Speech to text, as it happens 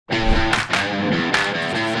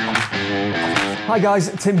Hi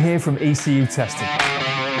guys, Tim here from ECU Testing.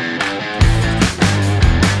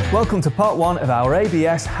 Welcome to part 1 of our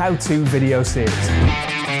ABS how-to video series.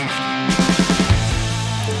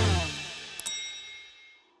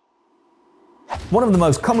 One of the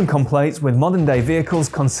most common complaints with modern day vehicles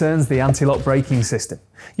concerns the anti-lock braking system.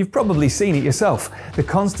 You've probably seen it yourself, the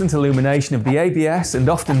constant illumination of the ABS and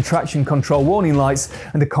often traction control warning lights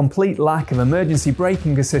and a complete lack of emergency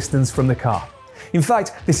braking assistance from the car. In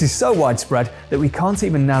fact, this is so widespread that we can't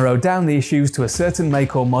even narrow down the issues to a certain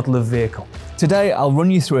make or model of vehicle. Today I'll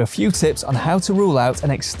run you through a few tips on how to rule out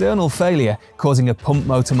an external failure causing a pump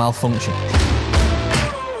motor malfunction.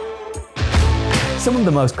 Some of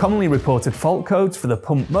the most commonly reported fault codes for the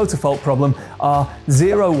pump motor fault problem are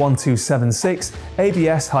 01276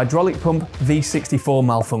 ABS hydraulic pump V64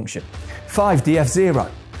 malfunction,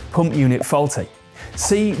 5DF0 pump unit faulty,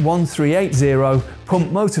 C1380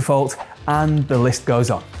 pump motor fault, and the list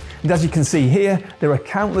goes on. And as you can see here, there are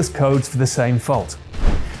countless codes for the same fault.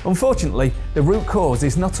 Unfortunately, the root cause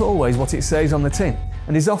is not always what it says on the tin,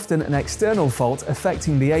 and is often an external fault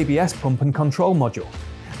affecting the ABS pump and control module.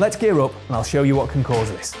 Let's gear up and I'll show you what can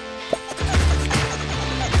cause this.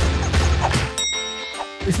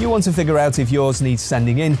 If you want to figure out if yours needs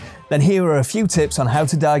sending in, then here are a few tips on how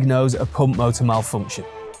to diagnose a pump motor malfunction.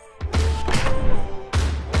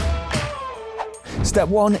 Step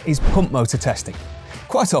 1 is pump motor testing.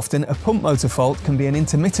 Quite often, a pump motor fault can be an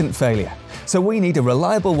intermittent failure, so we need a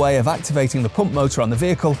reliable way of activating the pump motor on the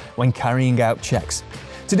vehicle when carrying out checks.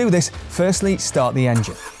 To do this, firstly start the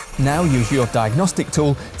engine. Now use your diagnostic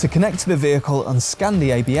tool to connect to the vehicle and scan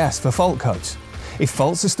the ABS for fault codes. If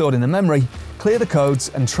faults are stored in the memory, clear the codes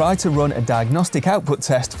and try to run a diagnostic output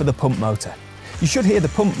test for the pump motor. You should hear the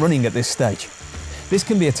pump running at this stage. This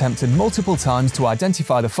can be attempted multiple times to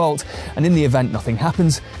identify the fault, and in the event nothing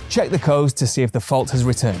happens, check the codes to see if the fault has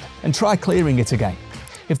returned and try clearing it again.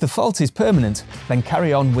 If the fault is permanent, then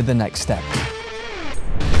carry on with the next step.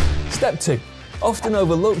 Step 2. Often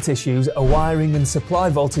overlooked issues are wiring and supply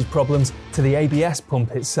voltage problems to the ABS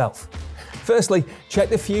pump itself. Firstly, check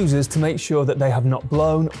the fuses to make sure that they have not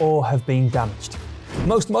blown or have been damaged.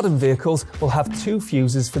 Most modern vehicles will have 2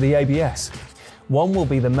 fuses for the ABS. One will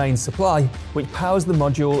be the main supply, which powers the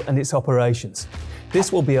module and its operations.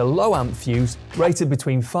 This will be a low amp fuse, rated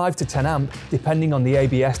between 5 to 10 amp, depending on the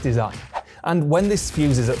ABS design. And when this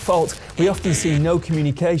fuse is at fault, we often see no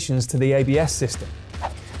communications to the ABS system.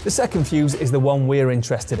 The second fuse is the one we're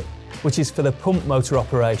interested in, which is for the pump motor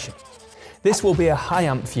operation. This will be a high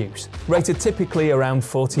amp fuse, rated typically around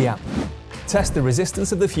 40 amp. Test the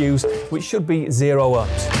resistance of the fuse, which should be 0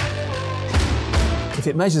 ohms. If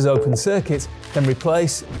it measures open circuit, then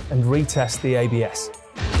replace and retest the ABS.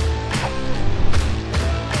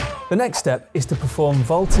 The next step is to perform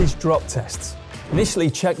voltage drop tests. Initially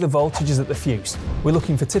check the voltages at the fuse. We're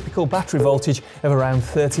looking for typical battery voltage of around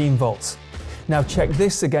 13 volts. Now check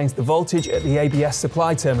this against the voltage at the ABS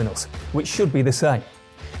supply terminals, which should be the same.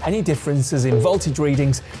 Any differences in voltage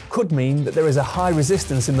readings could mean that there is a high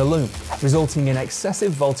resistance in the loom, resulting in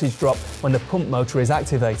excessive voltage drop when the pump motor is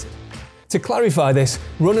activated. To clarify this,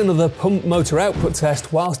 run another pump motor output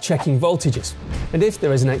test whilst checking voltages. And if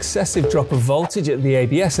there is an excessive drop of voltage at the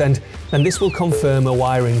ABS end, then this will confirm a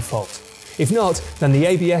wiring fault. If not, then the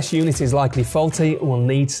ABS unit is likely faulty and will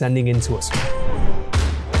need sending in to us.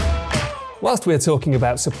 Whilst we're talking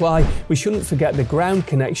about supply, we shouldn't forget the ground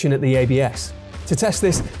connection at the ABS. To test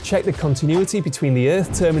this, check the continuity between the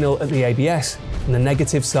earth terminal at the ABS and the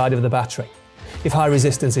negative side of the battery. If high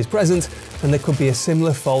resistance is present, then there could be a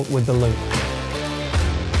similar fault with the loop.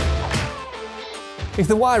 If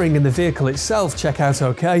the wiring in the vehicle itself check out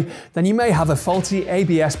okay, then you may have a faulty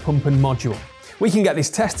ABS pump and module. We can get this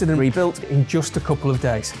tested and rebuilt in just a couple of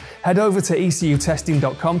days. Head over to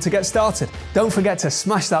ecutesting.com to get started. Don't forget to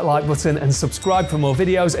smash that like button and subscribe for more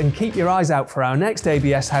videos, and keep your eyes out for our next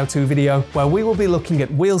ABS how-to video, where we will be looking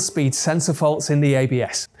at wheel speed sensor faults in the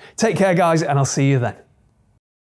ABS. Take care guys, and I'll see you then.